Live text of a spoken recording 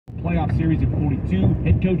playoff series at 42.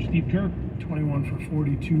 Head coach Steve Kerr. 21 for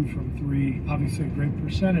 42 from 3. Obviously a great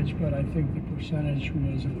percentage, but I think the percentage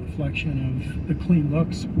was a reflection of the clean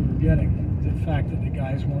looks we were getting. The fact that the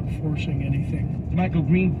guys weren't forcing anything. Michael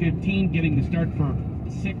Green, 15, getting the start for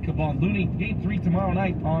Sick Kavon Looney. Game 3 tomorrow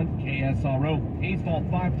night on KSRO. A's fall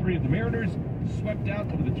 5-3 of the Mariners. Swept out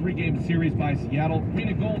over the 3-game series by Seattle. Green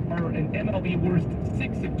and Gold are an MLB worst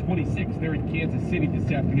 6-26. They're in Kansas City this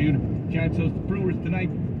afternoon. Giants host the Brewers tonight.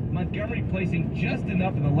 Montgomery placing just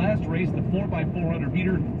enough in the last race, the 4x400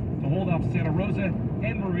 meter, to hold off Santa Rosa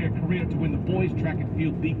and Maria Correa to win the boys track and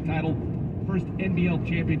field league title. First NBL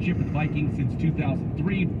championship with Vikings since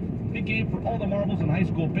 2003. Big game for all the marbles in high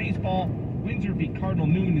school baseball. Windsor beat Cardinal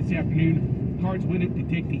Newman this afternoon. Cards win it to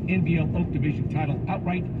take the NBL Oak Division title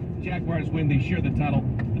outright. Jaguars win, they share the title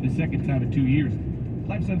for the second time in 2 years.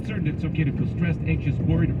 Life's uncertain, it's okay to feel stressed, anxious,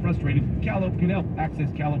 worried, or frustrated. Cal Hope can help.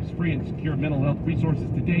 Access Cal Hope's free and secure mental health resources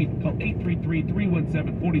today. Call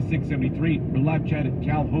 833-317-4673 or live chat at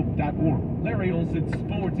calhope.org. Larry Olson,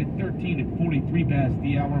 Sports at 13 and 43 past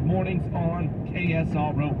the hour. Mornings on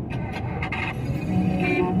KSRO.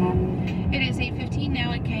 It is 8:15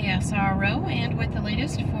 now at KSRO, and with the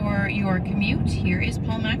latest for your commute, here is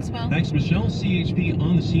Paul Maxwell. Thanks, Michelle. CHP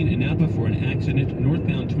on the scene in Napa for an accident.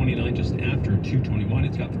 Northbound 29 just after 221.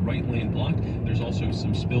 It's got the right lane blocked. There's also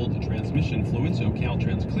some spilled transmission fluid, so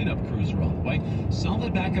Caltrans cleanup crews are on the way.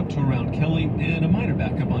 Solid backup to around Kelly, and a minor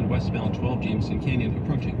backup on westbound 12 Jameson Canyon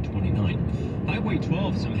approaching 29. Highway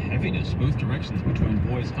 12, some heaviness both directions between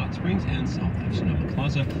Boys Hot Springs and South of Sonoma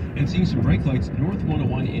Plaza, and seeing some brake lights north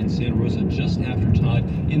 101 in Santa Rosa just after Todd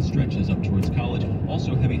in stretches up towards College.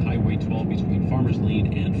 Also heavy Highway 12 between Farmers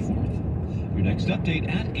Lane and 4th. Your next update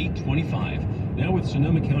at 8:25. Now with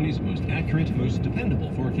Sonoma County's most accurate, most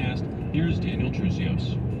dependable forecast, here's Daniel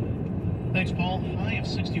Trucios. Thanks, Paul. High of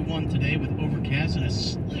 61 today with overcast and a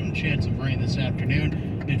slim chance of rain this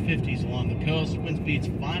afternoon. Mid-50s along the coast. Wind speeds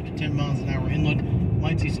 5 to 10 miles an hour inland.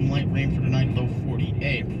 Might see some light rain for tonight, low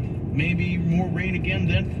 48. Maybe more rain again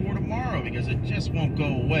then for tomorrow because it just won't go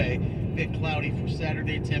away. Bit cloudy for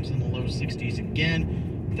Saturday, temps in the low 60s again.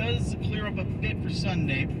 Does clear up a bit for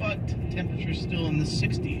Sunday, but temperatures still in the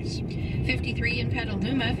 60s. 53 in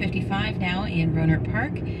Petaluma, 55 now in Rohnert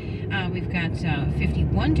Park. We've got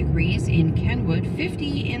 51 degrees in Kenwood,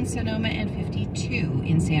 50 in Sonoma, and 52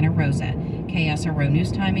 in Santa Rosa. KSRO news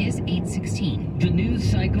time is 8:16. The news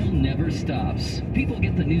cycle never stops. People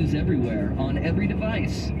get the news everywhere, on every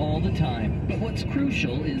device, all the time. But what's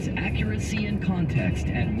crucial is accuracy and context,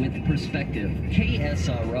 and with perspective.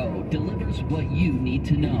 KSRO delivers what you need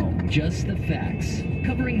to know. Just the facts.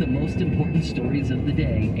 Covering the most important stories of the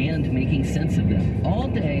day and making sense of them. All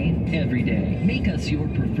day, every day. Make us your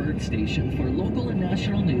preferred station for local and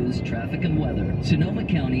national news, traffic, and weather. Sonoma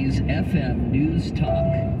County's FM News Talk.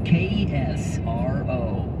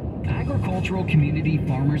 KSRO. Agricultural community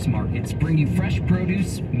farmers markets bring you fresh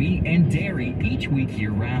produce, meat, and dairy each week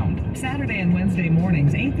year-round. Saturday and Wednesday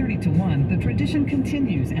mornings, 8:30 to 1, the tradition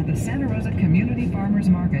continues at the Santa Rosa Community Farmers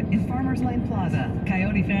Market in Farmers Lane Plaza.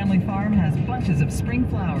 Coyote Family Farm has bunches of spring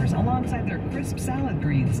flowers alongside their crisp salad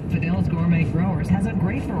greens. Fidel's Gourmet Growers has a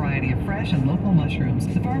great variety of fresh and local mushrooms.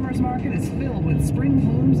 The farmers market is filled with spring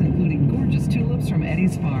blooms, including gorgeous tulips from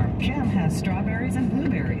Eddie's Farm. Shem has strawberries and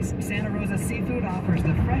blueberries. Santa Rosa Seafood offers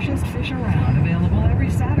the freshest fish around, available every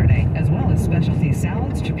Saturday, as well as specialty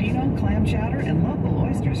salads, cioppino, clam chowder, and local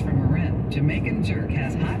oysters from Marin. Jamaican Jerk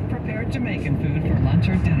has hot prepared Jamaican food for lunch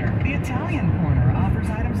or dinner. The Italian Corner offers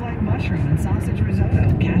items like mushroom and sausage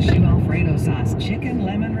risotto, cashew Alfredo sauce, chicken,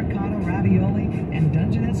 lemon, ricotta, ravioli, and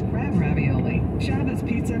Dungeness crab ravioli. Shabbos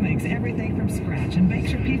Pizza makes everything from scratch and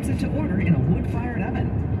bakes your pizza to order in a wood-fired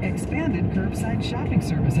oven. Expanded curbside shopping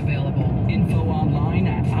service available. Info online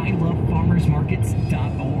at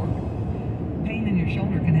ilovefarmersmarkets.org. Pain in your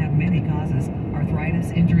shoulder can have many causes: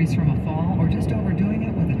 arthritis, injuries from a fall, or just overdoing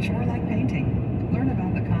it with a chore-like painting. Learn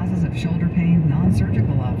about the causes of shoulder pain,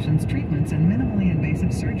 non-surgical options, treatments, and minimally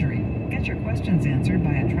invasive surgery. Get your questions answered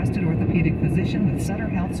by a trusted orthopedic physician with Sutter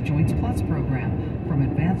Health's Joints Plus program. From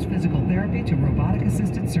advanced physical therapy to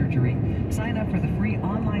robotic-assisted surgery. Sign up for the free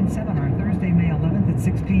online seminar Thursday, May 11th at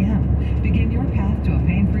 6 p.m. Begin your path to a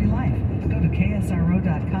pain-free life. Go to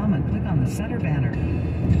KSRO.com and click on the Sutter banner.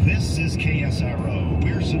 This is KSRO.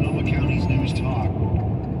 We're Sonoma County's News Talk.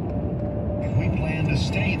 And we plan to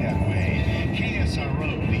stay that way.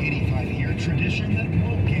 KSRO, the 85-year tradition that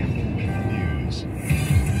won't gamble with the news.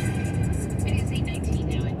 It is 8:19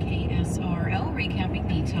 now at KSRO, recapping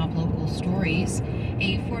the top local stories.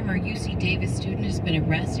 A former UC Davis student has been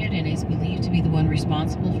arrested and is believed to be the one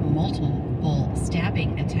responsible for multiple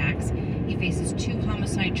stabbing attacks. He faces 2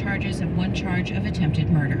 homicide charges and 1 charge of attempted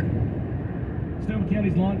murder. Sonoma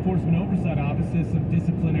County's Law Enforcement Oversight Office says some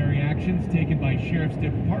disciplinary actions taken by Sheriff's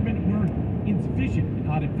Department were insufficient. The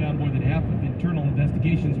audit found more than half of internal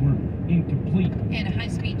investigations were incomplete. And a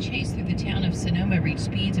high-speed chase through the town of Sonoma reached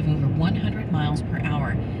speeds of over 100 miles per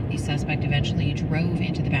hour. The suspect eventually drove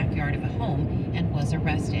into the backyard of a home and was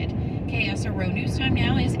arrested. KSRO News Time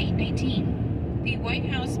now is 8:19. The White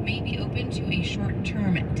House may be open to a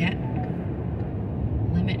short-term debt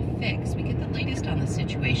limit fix. We get the latest on the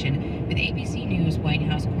situation with ABC News White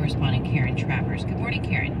House correspondent Karen Travers. Good morning,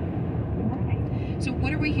 Karen. Good morning. So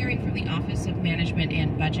what are we hearing from the Office of Management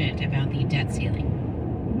and Budget about the debt ceiling?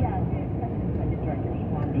 Yeah, the President's Budget Director,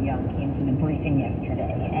 Shawanda Young, came to the briefing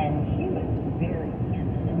yesterday, and she was very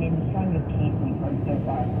candid. I mean, the strongest case we've heard so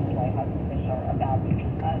far from the White House official about the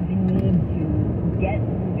need to get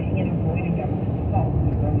moving and avoid a government default in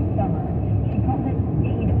the early summer. She called it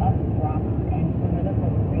made-up drama and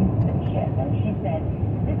political brinksmanship, and she said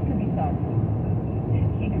this could be solved.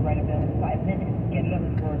 She could write a bill in 5 minutes, get it on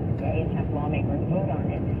the floor today, and have lawmakers vote on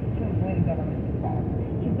it to avoid a government default.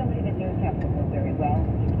 She's somebody that knows Capitol Hill very well.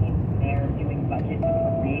 She came from there doing budget and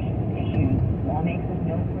appropriations issues. Lawmakers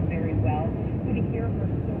know her very well. So to hear her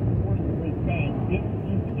so forcibly saying this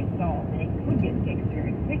needs to get solved and it could get fixed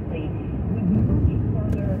very quickly would be much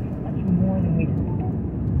further, much more than we've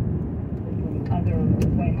from other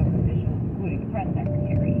White House officials, including the press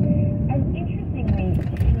secretary. And interestingly,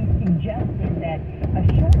 she suggested that a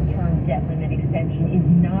short-term debt limit extension is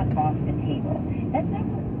not off the table. That's not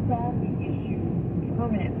going to solve the issue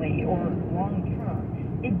permanently or long-term.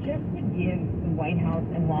 It's just to give the White House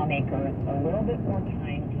and lawmakers a little bit more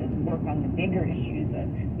time to work on the bigger issues of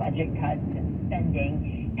budget cuts and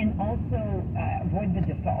spending, and also avoid the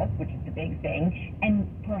default, which is the big thing, and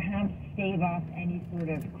perhaps stave off any sort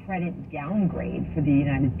of credit downgrade for the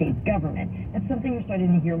United States government. That's something we're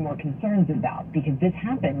starting to hear more concerns about, because this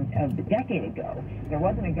happened a decade ago. There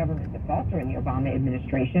wasn't a government default during the Obama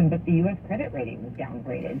administration, but the U.S. credit rating was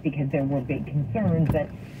downgraded because there were big concerns that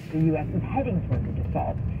the U.S. was heading towards a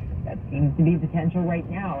default. That seems to be potential right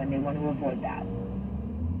now, and they want to avoid that.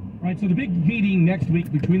 Right, so the big meeting next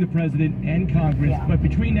week between the president and Congress, but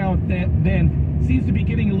between now and then seems to be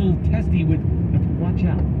getting a little testy with the watch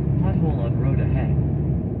out, pothole on road ahead.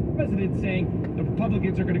 The president saying the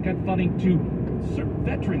Republicans are going to cut funding to certain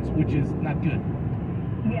veterans, which is not good.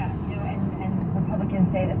 Yeah, you know, and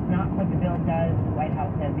Republicans say that's not what the bill does. The White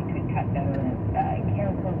House says it could cut veterans'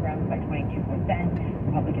 care programs by 22%.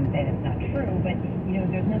 Republicans say that's not true, but, you know,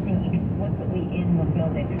 there's nothing explicitly in the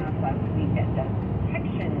bill they passed last week that does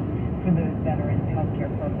protection for those veterans' health care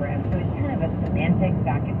programs. So it's kind of a semantic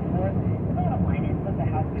back and forth. The bottom line is what the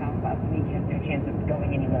House passed last week has no chance of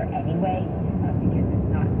going anywhere anyway, because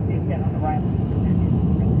it's dead on arrival. And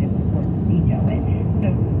the president was forced to veto it. So,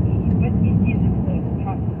 but it is a political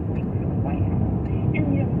talking point for the White House. And,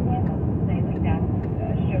 you know, the White House will say like that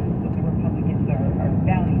shows that the Republicans are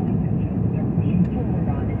valuing these issues. They're pushing forward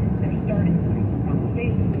on it. They're starting to have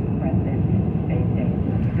conversations with the president. They say it's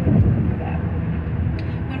not good for that.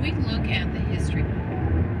 When we look at the history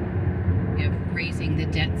of raising the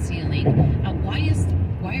debt ceiling,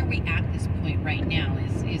 why are we at this point right now?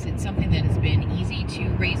 Is it something that has been easy to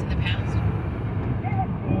raise in the past? There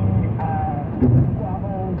have been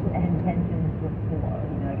squabbles and tensions before.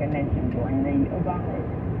 You know, like I mentioned, during the Obama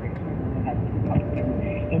administration, we had Republicans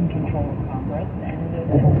in control of Congress and the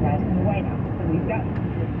Democrats in the White House. So we've got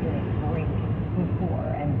this sort of break before,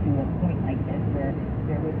 and to a point like this where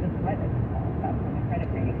there was this threat of default when the credit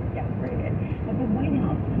rating was downgraded. But the White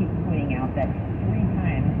House keeps pointing out that 3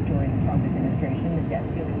 times during the Trump administration, the debt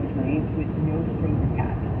ceiling was raised with no strings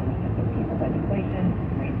attached. There was just a piece of legislation,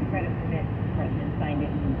 raised the credit limit, the president signed it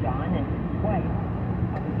and moved on, and twice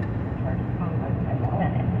Republicans were in charge of Congress and the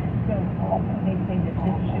Senate. So they say that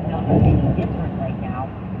this should not be any different right now.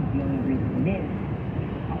 The only reason it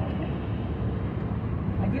is politics.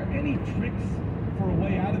 Are there any tricks for a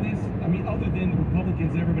way out of this? I mean, other than the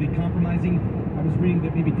Republicans and everybody compromising, I was reading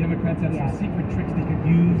that maybe Democrats have some secret tricks they could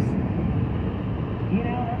use. You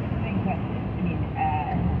know, that's a big question. I mean,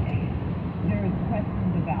 there's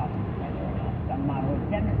questions about whether or not some moderate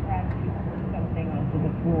Democrats could put something onto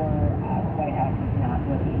the floor. The White House is not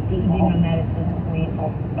really engaging on that at this point.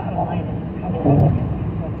 The bottom line is how Republicans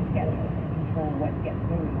control the schedule and control what gets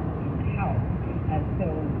voted on in the House. So,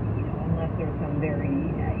 you know, unless there's some very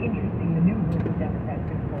interesting maneuvers the Democrats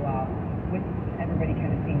can pull off, which everybody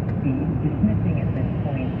kind of seems to be dismissing at this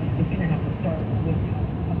point, it's going to have to start with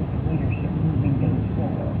Republican leadership moving things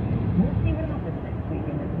forward. We'll see what happens next week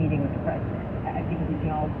in this meeting with the president. I think we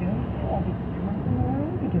can all assume it'll all be cameras in the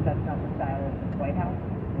room, because that's not the style of the White House.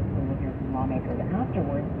 We'll hear from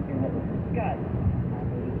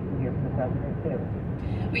President too.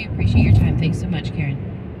 We appreciate your time. Thanks so much, Karen.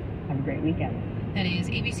 Have a great weekend. That is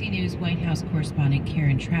ABC News White House correspondent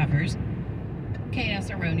Karen Travers.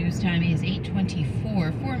 KSRO News Time is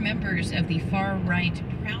 8:24. 4 members of the far-right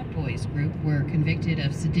Proud Boys group were convicted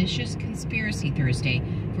of seditious conspiracy Thursday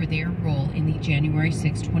for their role in the January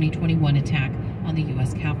 6, 2021 attack on the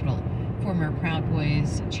U.S. Capitol. Former Proud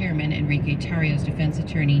Boys chairman Enrique Tarrio's defense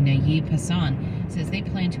attorney Nayib Hassan says they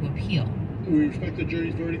plan to appeal. We respect the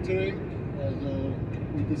jury's verdict today, as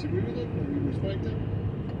we disagree with it, but we respect it.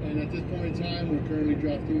 And at this point in time, we're currently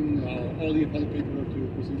drafting all the appellate paperwork to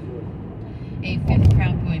proceed forward. A 5th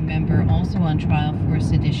Proud Boy member, also on trial for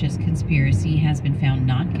seditious conspiracy, has been found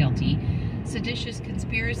not guilty. Seditious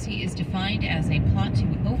conspiracy is defined as a plot to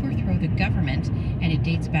overthrow the government, and it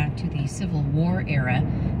dates back to the Civil War era.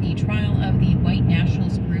 The trial of the white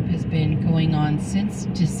nationalist group has been going on since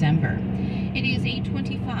December. It is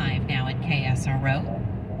 8:25 now at KSRO.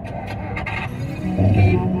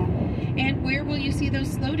 And where will you see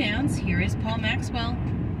those slowdowns? Here is Paul Maxwell.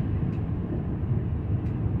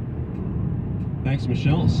 Thanks,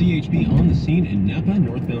 Michelle. CHP on the scene in Napa,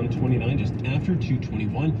 northbound 29, just after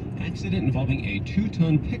 221. Accident involving a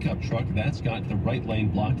 2-ton pickup truck. That's got the right lane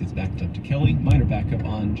blocked. It's backed up to Kelly. Minor backup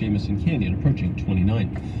on Jameson Canyon, approaching 29.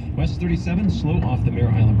 West 37, slow off the Mare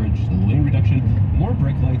Island Bridge to the lane reduction. More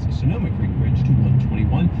brake lights, Sonoma Creek Bridge to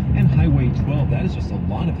 121. And Highway 12. That is just a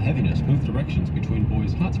lot of heaviness, both directions between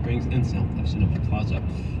Boys Hot Springs and south of Sonoma Plaza.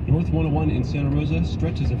 North 101 in Santa Rosa,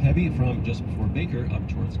 stretches of heavy from just before Baker up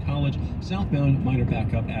towards College. Southbound, minor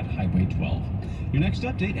backup at Highway 12. Your next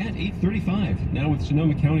update at 8:35. Now with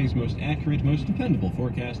Sonoma County's most accurate, most dependable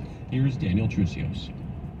forecast, here's Daniel Trucios.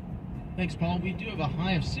 Thanks, Paul. We do have a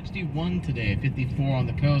high of 61 today, 54 on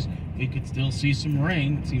the coast. We could still see some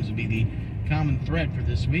rain. It seems to be the common thread for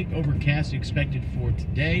this week. Overcast expected for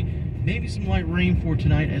today. Maybe some light rain for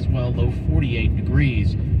tonight as well, low 48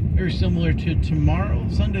 degrees. Very similar to tomorrow.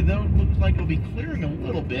 Sunday, though, it looks like it'll be clearing a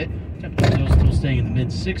little bit. Temperatures still staying in the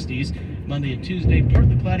mid-60s. Monday and Tuesday,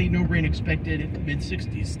 partly cloudy, no rain expected, in the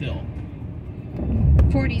mid-60s still.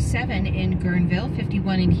 47 in Guerneville,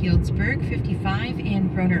 51 in Healdsburg, 55 in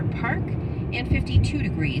Rohnert Park, and 52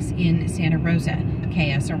 degrees in Santa Rosa.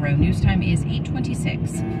 KSRO News Time is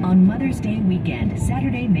 8:26. On Mother's Day weekend,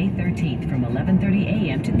 Saturday, May 13th from 11:30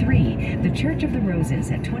 a.m. to 3, the Church of the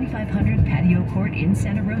Roses at 2500 Patio Court in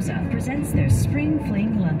Santa Rosa presents their Spring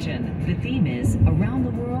Fling Luncheon. The theme is Around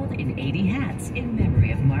the World in 80 Hats in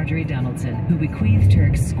memory of Marjorie Donaldson, who bequeathed her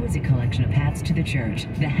exquisite collection of hats to the church.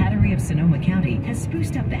 The Hattery of Sonoma County has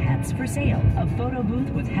spruced up the hats for sale. A photo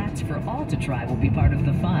booth with hats for all to try will be part of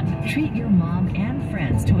the fun. Treat your mom and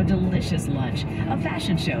friends to a delicious lunch. A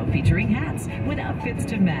fashion show featuring hats with outfits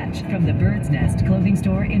to match from the Bird's Nest clothing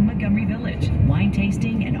store in Montgomery Village. Wine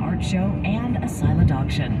tasting, an art show, and a silent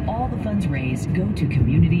auction. All the funds raised go to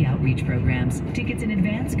community outreach programs. Tickets in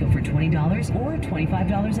advance go for $20 or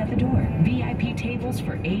 $25 at the door. VIP tables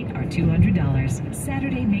for 8 are $200.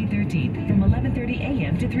 Saturday, May 13th from 11:30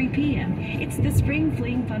 a.m. to 3 p.m. It's the Spring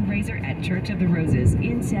Fling fundraiser at Church of the Roses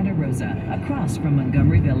in Santa Rosa, across from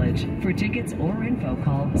Montgomery Village. For tickets or info,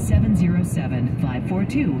 call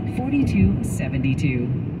 707-542-4272.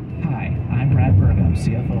 Hi, I'm Brad Burgum,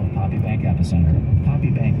 CFO of Poppy Bank Epicenter.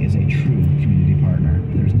 Poppy Bank is a true community partner.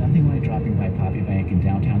 There's nothing like dropping by Poppy Bank in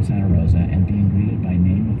downtown Santa Rosa and being greeted by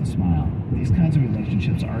name with a smile. These kinds of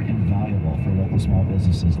relationships are invaluable for local small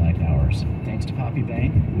businesses like ours. Thanks to Poppy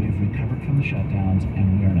Bank, we've recovered from the shutdowns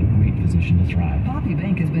and we are in a great position to thrive. Poppy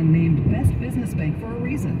Bank has been named Best Business Bank for a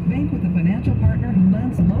reason. Bank with a financial partner who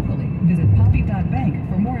lends locally. Visit poppy.bank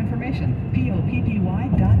for more information.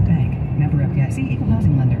 POPPY.bank. Member FDIC, Equal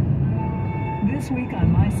Housing Lender. This week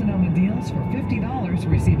on My Sonoma Deals, for $50,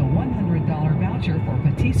 receive a $100 voucher for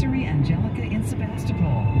Patisserie Angelica in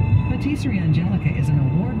Sebastopol. Patisserie Angelica is an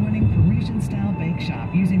award-winning Parisian-style bake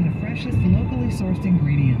shop using the freshest locally sourced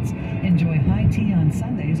ingredients. Enjoy high tea on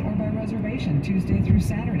Sundays or by reservation Tuesday through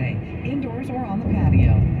Saturday, indoors or on the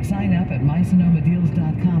patio. Sign up at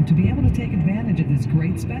mysonomadeals.com to be able to take advantage of this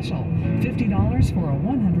great special. $50 for a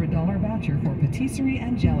 $100 voucher for Patisserie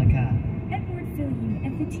Angelica.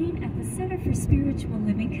 And the team at the Center for Spiritual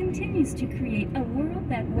Living continues to create a world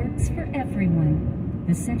that works for everyone.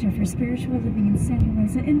 The Center for Spiritual Living in Santa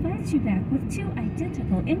Rosa invites you back with 2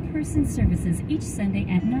 identical in-person services each Sunday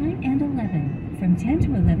at 9 and 11. From 10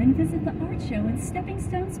 to 11, visit the art show and Stepping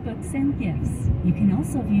Stones Books and Gifts. You can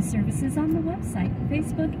also view services on the website,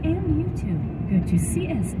 Facebook, and YouTube. Go to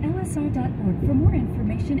cslsr.org for more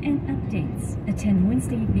information and updates. Attend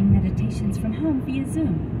Wednesday evening meditations from home via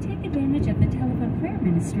Zoom. Take advantage of the telephone prayer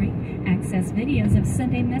ministry, access videos of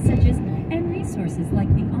Sunday messages, and resources like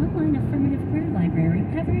the online affirmative prayer library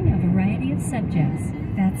covering a variety subjects.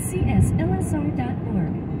 That's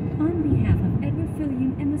cslsr.org. On behalf of Edward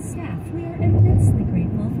Fillion and the staff, we are immensely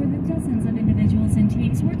grateful for the dozens of individuals and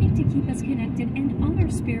teams working to keep us connected and on our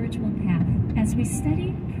spiritual path as we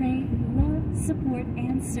study, pray, love, support,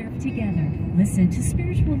 and serve together. Listen to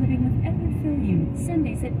Spiritual Living with Edward Fillion,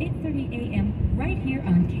 Sundays at 8:30 a.m. right here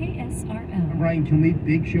on KSRO. I'm Brian Kilmeade.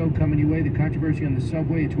 Big show coming your way. The controversy on the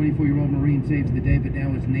subway. A 24-year-old Marine saves the day, but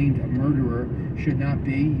now is named a murderer. Should not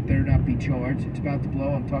be. He better not be charged. It's about to blow.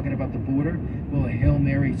 I'm talking about the border. Will a Hail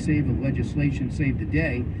Mary save of legislation save the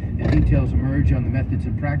day? And details emerge on the methods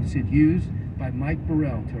and practices used by Mike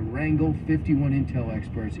Burrell to wrangle 51 intel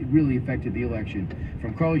experts. It really affected the election.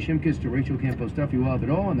 From Carly Shimkus to Rachel Campos Duffy, we'll have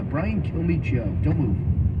it all on the Brian Kilmeade Show. Don't move.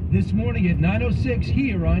 This morning at 9:06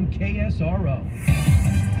 here on KSRO.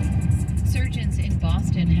 Surgeons in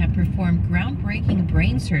Boston have performed groundbreaking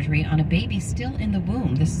brain surgery on a baby still in the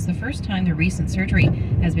womb. This is the first time the recent surgery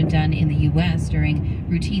has been done in the U.S. During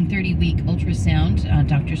routine 30-week ultrasound,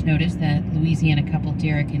 doctors noticed that Louisiana couple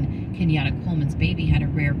Derek and Kenyatta Coleman's baby had a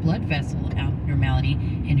rare blood vessel abnormality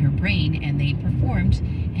in her brain, and they performed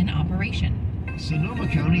an operation. Sonoma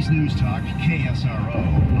County's News Talk, KSRO,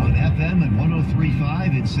 on FM at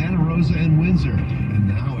 103.5 in Santa Rosa and Windsor, and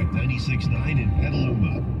now at 96.9 in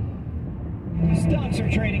Petaluma. Stocks are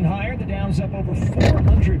trading higher. The Dow's up over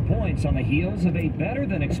 400 points on the heels of a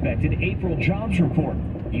better-than-expected April jobs report.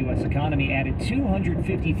 The U.S. economy added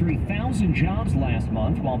 253,000 jobs last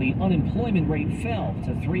month, while the unemployment rate fell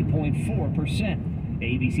to 3.4%.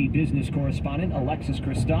 ABC business correspondent Alexis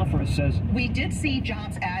Christoforous says, we did see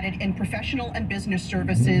jobs added in professional and business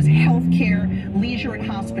services, healthcare, leisure, and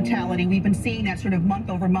hospitality. We've been seeing that sort of month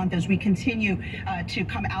over month as we continue to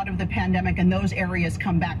come out of the pandemic and those areas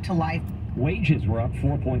come back to life. Wages were up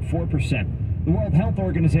 4.4%. The World Health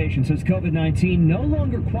Organization says COVID-19 no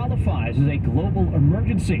longer qualifies as a global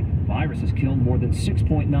emergency. The virus has killed more than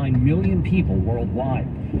 6.9 million people worldwide.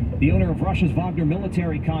 The owner of Russia's Wagner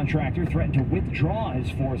military contractor threatened to withdraw his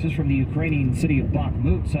forces from the Ukrainian city of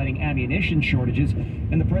Bakhmut, citing ammunition shortages,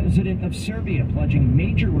 and the president of Serbia pledging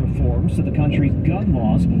major reforms to the country's gun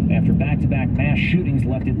laws after back-to-back mass shootings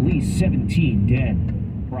left at least 17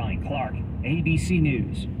 dead. Brian Clark, ABC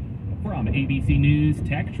News. From ABC News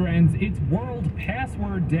Tech Trends, it's World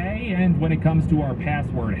Password Day, and when it comes to our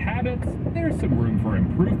password habits, there's some room for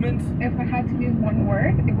improvement. If I had to use one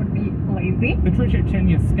word, it would be lazy. Patricia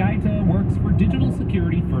Chenyaskaita works for digital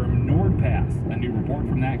security firm NordPass. A new report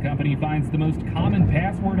from that company finds the most common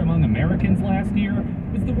password among Americans last year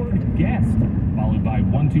was the word guest, followed by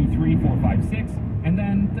 1234566, and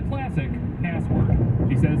then the classic password.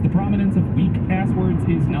 She says the prominence of weak passwords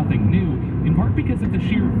is nothing new, in part because of the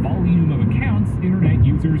sheer volume of accounts internet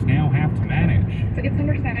users now have to manage. It's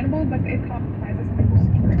understandable, but it compromises people's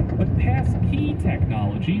security. But passkey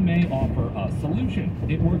technology may offer a solution.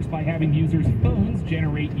 It works by having users' phones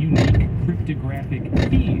generate unique cryptographic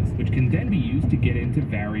keys, which can then be used to get into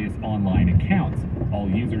various online accounts. All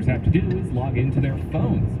users have to do is log into their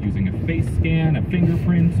phones using a face scan, a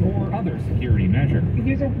fingerprint, or other security measure. The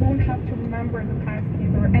user won't have to remember the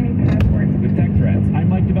passkeys or any passwords. With Tech Trends, I'm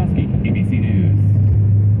Mike Dubowski, ABC News.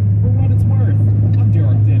 For what it's worth, I'm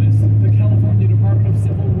Derek Dennis. The California Department of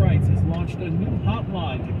Civil Rights has launched a new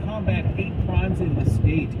hotline to combat hate crimes in the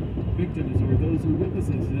state. Victims or those who witness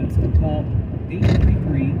incidents can call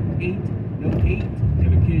 833-8-NO-8.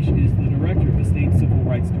 Kevin Kish is the director of the state Civil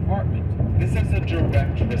Rights Department. This is a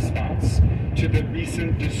direct response to the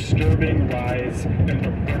recent disturbing rise in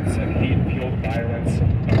reports of hate-fueled violence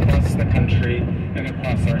across the country and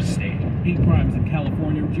across our state. Hate crimes in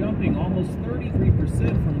California are jumping almost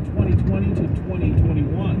 33% from 2020 to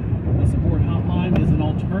 2021. The support hotline is an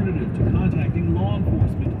alternative to contacting law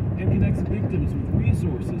enforcement and connects victims with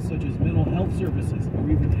resources such as mental health services or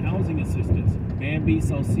even housing assistance. Bambi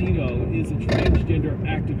Salcido is a transgender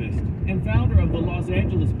activist and founder of the Los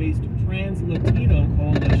Angeles-based Trans Latino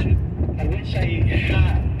Coalition. I wish I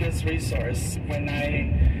had this resource when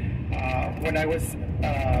I was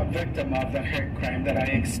a victim of the hate crime that I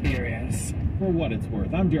experienced. For what it's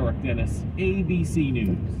worth, I'm Derek Dennis, ABC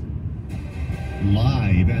News.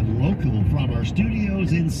 Live and local from our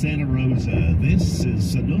studios in Santa Rosa, this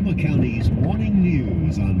is Sonoma County's Morning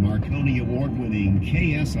News on Marconi Award-winning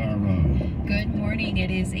KSRO. Good morning. It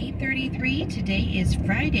is 8:33. Today is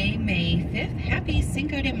Friday, May 5th. Happy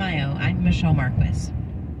Cinco de Mayo. I'm Michelle Marquis.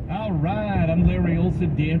 All right, I'm Larry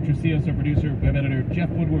Olson, Dan Trujillo, so producer, web editor Jeff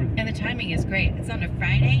Woodward. And the timing is great. It's on a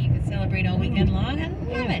Friday. You can celebrate all weekend long. I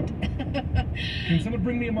love it. Can someone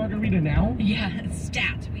bring me a margarita now? Yeah,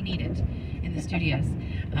 stat. We need it in the studios.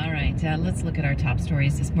 All right, let's look at our top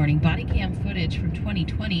stories this morning. Body cam footage from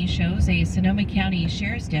 2020 shows a Sonoma County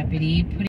Sheriff's deputy putting